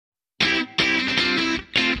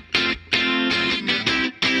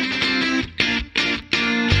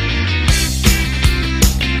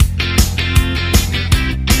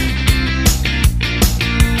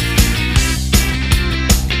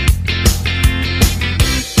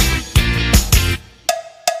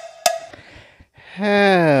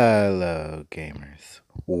gamers?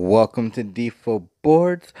 Welcome to Dffoo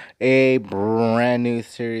Boards, a brand new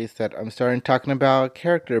series that I'm starting talking about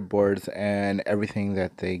character boards and everything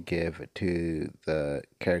that they give to the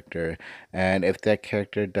character. And if that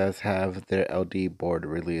character does have their LD board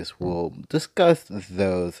release, we'll discuss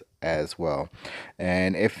those as well.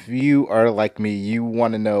 And if you are like me, you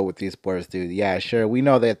want to know what these boards do. Yeah, sure, we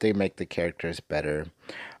know that they make the characters better,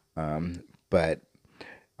 but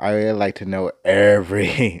I really like to know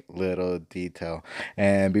every little detail.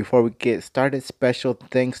 And before we get started, special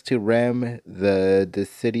thanks to REM, the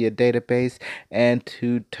Dissidia database, and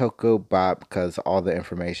to Toko Bop, because all the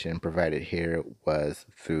information provided here was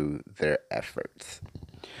through their efforts.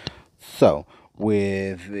 So,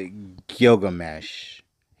 with Gilgamesh,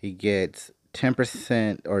 he gets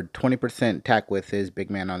 10% or 20% attack with his big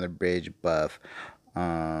man on the bridge buff,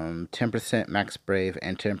 10% max brave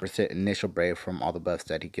and 10% initial brave from all the buffs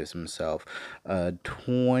that he gives himself,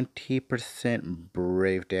 20%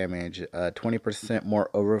 brave damage, 20% more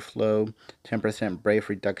overflow, 10% brave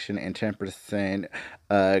reduction, and 10%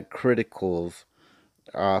 criticals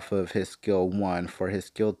off of his skill 1. For his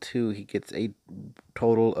skill 2, he gets a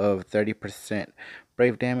total of 30%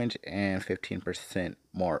 brave damage and 15%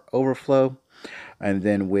 more overflow. And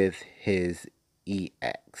then with his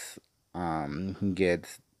EX, he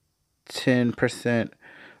gets 10%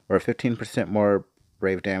 or 15% more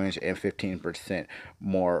brave damage and 15%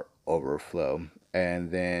 more overflow.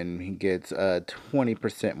 And then he gets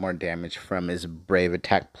 20% more damage from his brave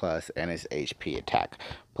attack plus and his HP attack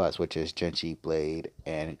plus, which is Genji Blade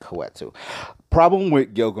and Koetsu. Problem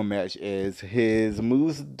with Gilgamesh is his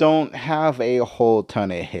moves don't have a whole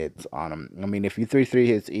ton of hits on them. I mean, if you 3-3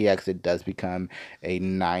 his EX, it does become a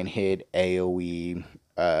 9-hit AoE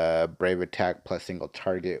brave attack plus single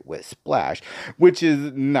target with splash, which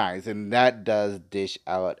is nice, and that does dish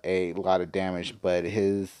out a lot of damage, but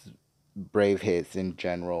his brave hits in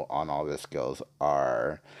general on all the skills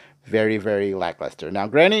are very, very lackluster. Now,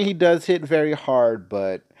 granted, he does hit very hard,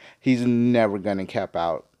 but he's never going to cap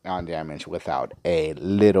out on damage without a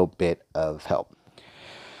little bit of help.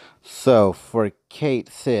 So, for Cait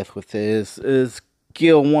Sith, with his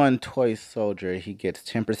Skill 1 Toy Soldier, he gets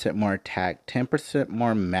 10% more attack, 10%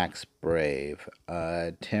 more max brave,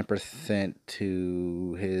 10%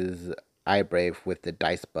 to his eye brave with the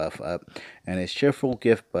dice buff up, and his cheerful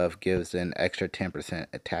gift buff gives an extra 10%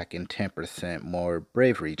 attack and 10% more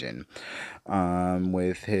brave regen.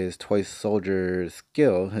 With his Toy Soldier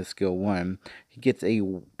skill, his skill 1, he gets a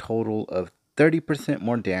total of 30%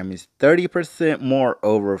 more damage, 30% more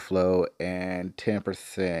overflow, and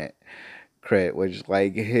 10% crit, which,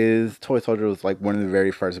 like, his Toy Soldier was like one of the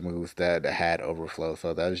very first moves that had overflow,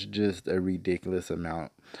 so that's just a ridiculous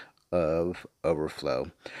amount of overflow.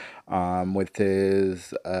 With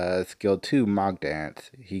his skill 2 Mog Dance,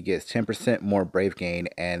 he gets 10% more brave gain,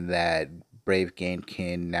 and that brave gain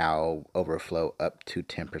can now overflow up to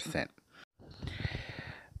 10%.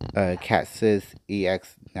 Cait Sith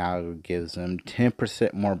EX now gives him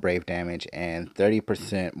 10% more brave damage and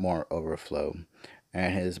 30% more overflow.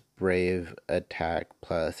 And his brave attack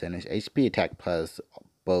plus and his HP attack plus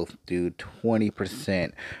both do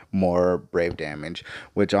 20% more brave damage,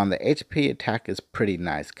 which on the HP attack is pretty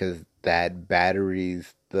nice because that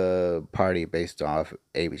batteries the party based off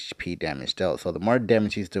HP damage dealt. So the more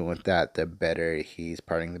damage he's doing with that, the better he's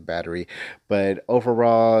parting the battery. But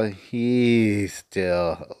overall, he's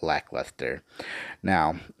still lackluster.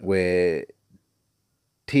 Now, with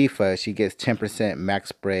Tifa, she gets 10%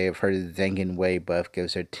 max brave. Her Zengen Way buff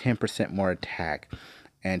gives her 10% more attack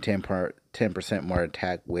and 10% more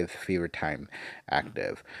attack with Fever Time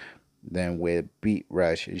active. Then with Beat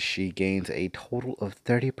Rush, she gains a total of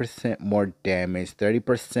 30% more damage,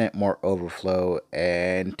 30% more overflow,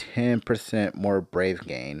 and 10% more brave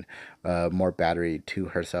gain, more battery to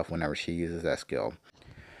herself whenever she uses that skill.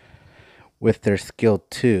 With their skill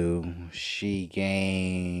 2, she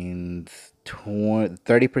gains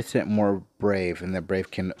 30% more brave, and the brave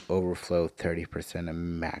can overflow 30% of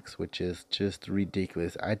max, which is just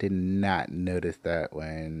ridiculous. I did not notice that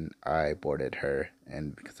when I boarded her,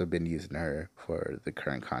 and because I've been using her for the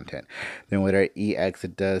current content. Then with her EX,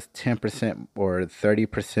 it does 10% or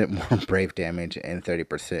 30% more brave damage and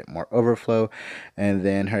 30% more overflow, and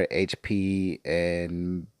then her HP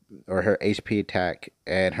and or her HP attack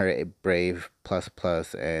and her brave plus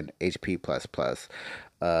plus and HP plus plus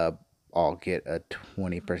all get a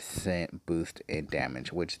 20% boost in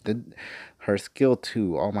damage, which her skill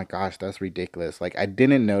 2, oh my gosh, that's ridiculous. Like, I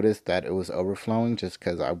didn't notice that it was overflowing just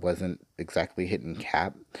because I wasn't exactly hitting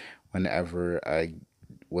cap whenever I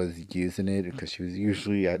was using it, because she was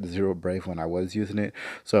usually at 0 brave when I was using it.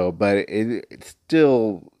 So, but it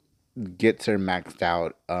still gets her maxed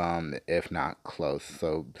out, if not close.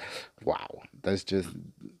 So, wow, that's just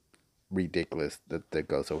ridiculous that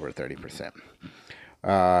goes over 30%.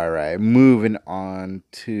 All right, moving on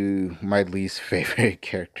to my least favorite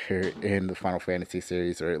character in the Final Fantasy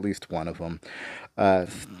series, or at least one of them,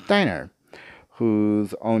 Steiner,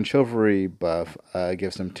 whose own chivalry buff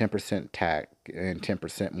gives him 10% attack and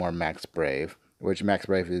 10% more max brave, which max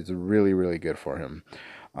brave is really, really good for him.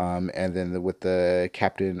 And then with the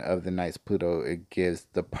captain of the Knights Pluto, it gives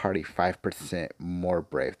the party 5% more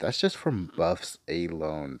brave. That's just from buffs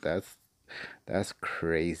alone. That's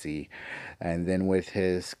crazy. And then with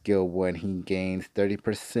his skill 1, he gains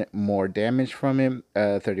 30% more damage from him,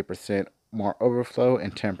 30% more overflow,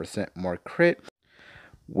 and 10% more crit.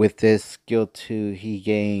 With this skill 2, he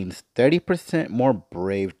gains 30% more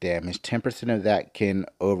brave damage. 10% of that can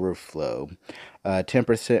overflow.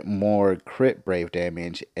 10% more crit brave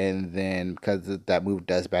damage. And then, because that move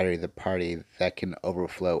does battery the party, that can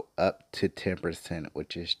overflow up to 10%,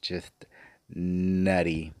 which is just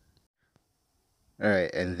nutty.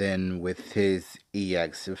 Alright, and then with his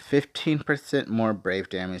EX, 15% more brave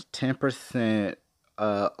damage, 10%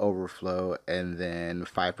 overflow, and then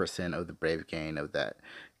 5% of the brave gain of that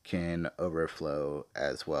can overflow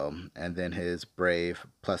as well. And then his brave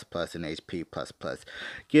plus plus and HP plus plus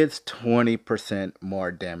gets 20%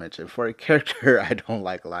 more damage. And for a character I don't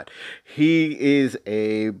like a lot, he is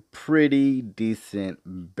a pretty decent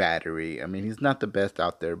battery. I mean, he's not the best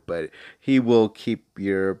out there, but he will keep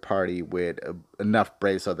your party with enough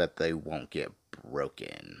brave so that they won't get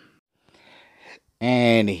broken.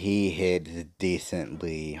 And he hits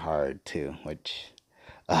decently hard too, which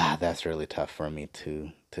that's really tough for me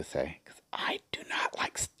to say because I do not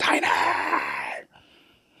like Steiner.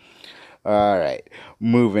 All right,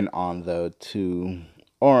 moving on though to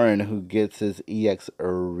Auron, who gets his EX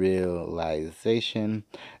realization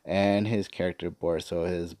and his character board. So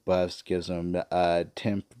his buffs gives him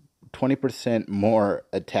 20% more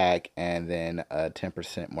attack and then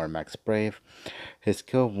 10% more max brave. His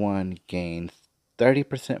skill 1 gains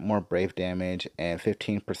 30% more brave damage and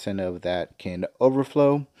 15% of that can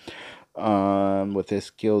overflow. With his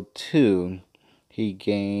skill 2, he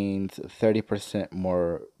gains 30%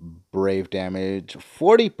 more brave damage,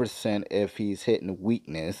 40% if he's hitting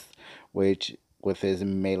weakness, which with his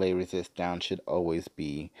melee resist down should always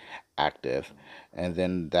be active. And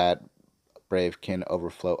then that brave can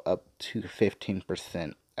overflow up to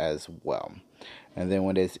 15% as well. And then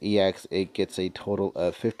when it's EX, it gets a total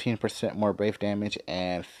of 15% more brave damage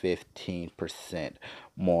and 15%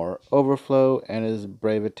 more overflow. And his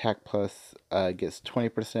brave attack plus gets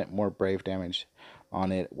 20% more brave damage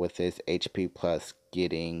on it, with his HP plus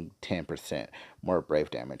getting 10% more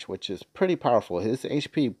brave damage, which is pretty powerful. His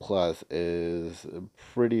HP plus is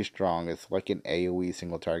pretty strong. It's like an AoE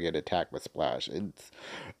single target attack with splash.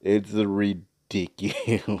 It's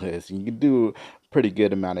ridiculous. You can do pretty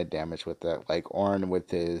good amount of damage with that. Like Auron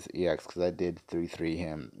with his EX, because I did 3-3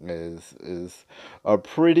 him, is a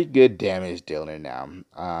pretty good damage dealer now.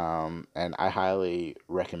 And I highly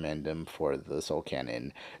recommend him for the Soul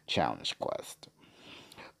Cannon challenge quest.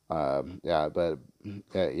 Yeah, but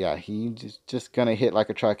yeah, he's just gonna hit like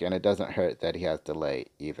a truck, and it doesn't hurt that he has delay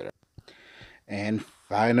either. And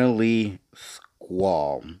finally,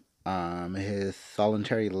 Squall. His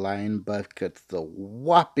solitary lion buff gets the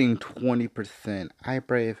whopping 20% eye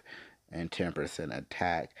brave and 10%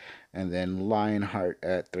 attack. And then Lionheart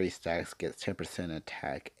at 3 stacks gets 10%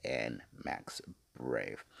 attack and max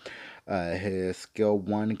brave. His skill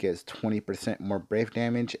 1 gets 20% more brave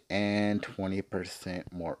damage and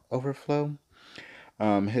 20% more overflow.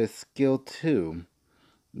 His skill 2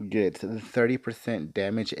 gets 30%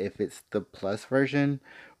 damage if it's the plus version,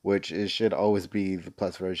 which it should always be the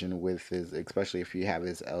plus version with his, especially if you have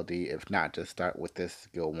his LD. If not, just start with this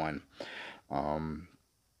skill 1.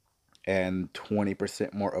 And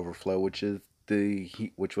 20% more overflow, which is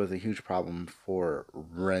which was a huge problem for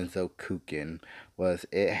Renzokuken, was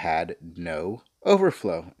it had no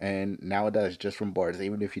overflow, and now it does just from boards.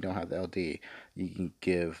 Even if you don't have the LD, you can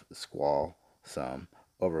give Squall some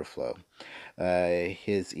overflow.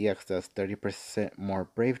 His EX does 30% more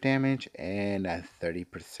brave damage and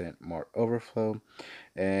 30% more overflow,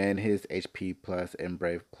 and his HP plus and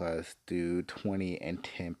brave plus do 20 and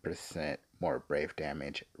 10% more brave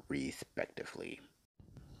damage respectively.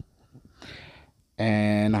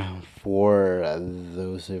 And for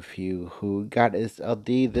those of you who got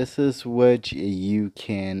SLD, this is what you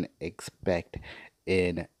can expect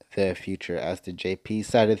in the future as the JP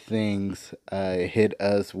side of things hit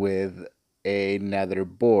us with another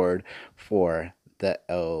board for the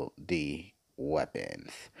LD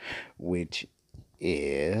weapons, which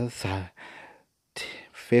is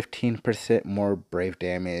 15% more brave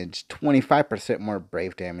damage, 25% more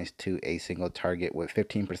brave damage to a single target with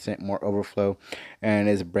 15% more overflow, and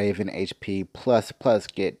is brave in HP plus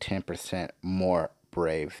get 10% more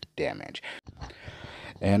brave damage.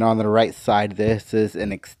 And on the right side, this is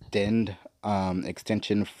an extension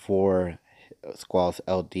for Squall's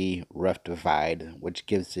LD Rough Divide, which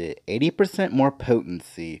gives it 80% more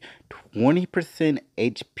potency, 20%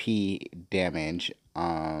 HP damage.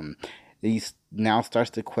 He now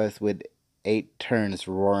starts the quest with 8 turns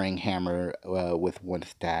Roaring Hammer with 1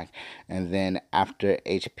 stack, and then after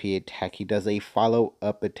HP attack he does a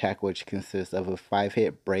follow-up attack which consists of a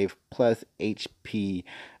 5-hit Brave plus HP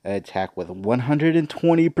attack with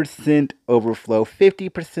 120% overflow,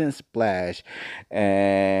 50% splash,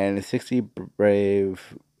 and 60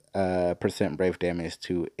 brave percent brave damage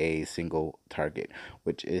to a single target,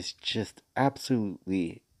 which is just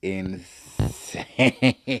absolutely insane.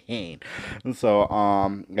 So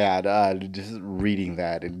yeah, just reading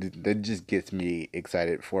that, it just gets me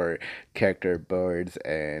excited for character boards,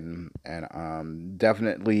 and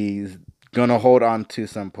definitely gonna hold on to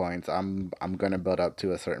some points. I'm gonna build up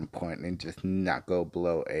to a certain point and just not go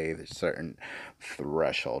below a certain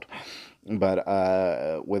threshold. But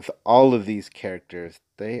with all of these characters,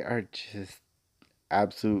 they are just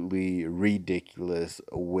absolutely ridiculous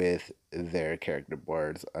with their character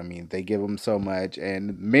boards. I mean, they give them so much, and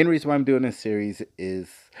the main reason why I'm doing this series is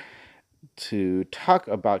to talk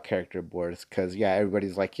about character boards, because yeah,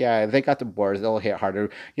 everybody's like, yeah, they got the boards, they'll hit harder.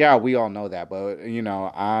 Yeah, we all know that, but you know,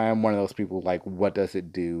 I'm one of those people like, what does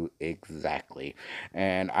it do exactly?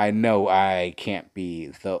 And I know I can't be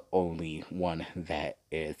the only one that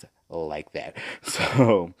is like that.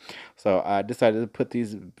 So I decided to put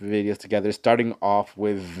these videos together, starting off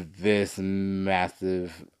with this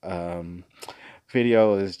massive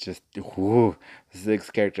video is just, whoo, 6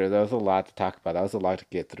 characters. That was a lot to talk about. That was a lot to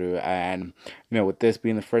get through. And, you know, with this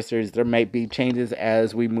being the first series, there might be changes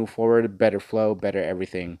as we move forward. Better flow, better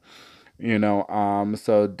everything. You know,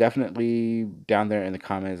 so definitely down there in the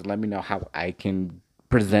comments, let me know how I can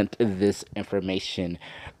present this information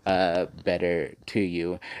better to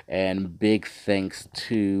you. And big thanks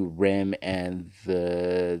to Rim and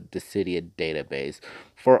the Dissidia database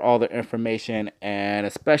for all the information, and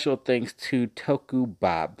a special thanks to Toku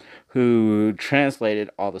Bob, who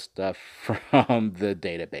translated all the stuff from the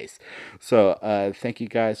database. So thank you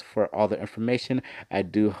guys for all the information. I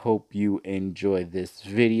do hope you enjoyed this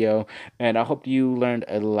video, and I hope you learned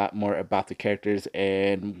a lot more about the characters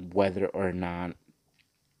and whether or not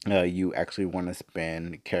you actually want to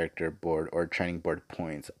spend character board or training board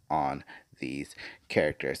points on these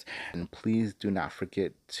characters. And please do not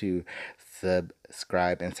forget to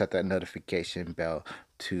subscribe and set that notification bell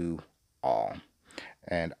to all.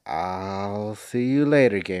 And I'll see you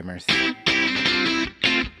later, gamers.